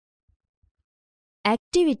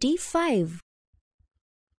Activity 5.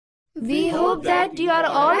 We hope that you are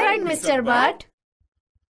all right, Mr. Butt.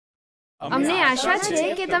 અમને આશા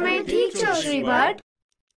છે કે તમે ઠીક છો, Shri Bhatt.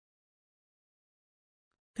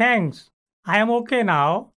 Thanks. I am okay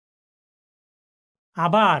now.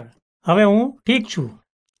 આભાર. હવે હું ઠીક છું.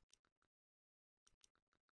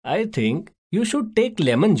 I think you should take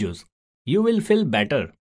lemon juice. You will feel better.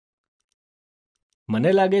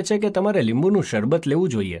 મને લાગે છે કે તમારે લીંબુનું શરબત લેવું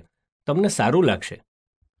જોઈએ. તમને સારું લાગશે.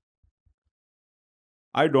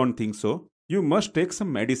 I don't think so. You must take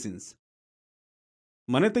some medicines.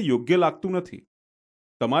 મને તે યોગ્ય લાગતું નથી.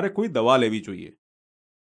 તમારે કોઈ દવા લેવી જોઈએ.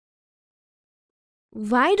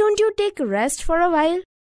 Why don't you take rest for a while?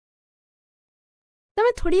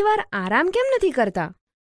 તમે થોડી વાર આરામ કેમ નથી કરતા?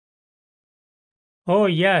 Oh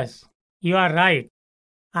yes, you are right.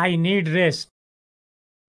 I need rest.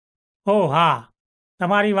 Oh હા,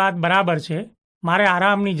 તમારી વાત બરાબર છે. મારે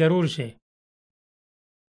આરામની જરૂર છે.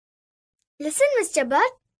 Listen, Mr.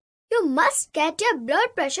 Butt, you must get your blood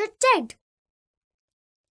pressure checked.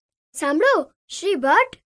 સાંભળો, શ્રી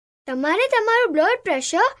ભટ્ટ, તમારે તમારું બ્લડ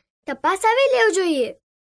પ્રેશર તપાસાવી લેવું જોઈએ.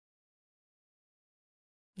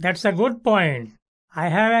 That's a good point. I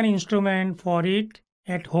have an instrument for it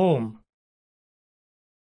at home.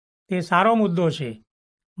 તે સારો મુદ્દો છે.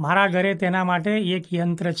 મારા ઘરે તેના માટે એક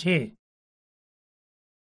યંત્ર છે.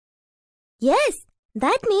 Yes,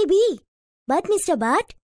 that may be. But Mr. Butt,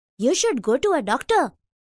 you should go to a doctor.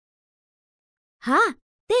 હા,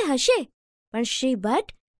 તે હશે. પણ શ્રી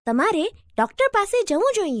ભટ્ટ, તમારે ડોક્ટર પાસે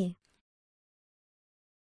જવું જોઈએ.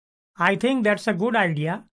 I think that's a good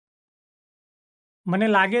idea. મને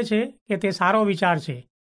લાગે છે કે તે સારો વિચાર છે.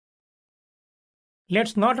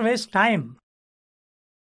 Let's not waste time.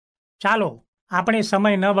 ચાલો, આપણે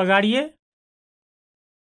સમય ન બગાડીએ.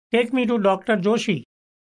 Take me to Dr. Joshi.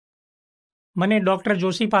 મને ડોક્ટર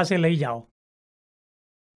જોશી પાસે લઈ જાઓ.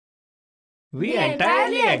 We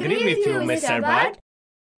entirely agree with you, Mr. Butt.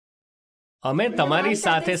 અમે તમારી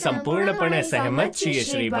સાથે સંપૂર્ણપણે સહેમત છીએ,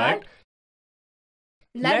 Shri Bhatt.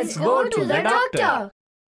 Let's go to the doctor.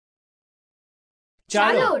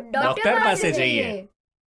 ચાલો, ડોક્ટર પાસે જઈએ.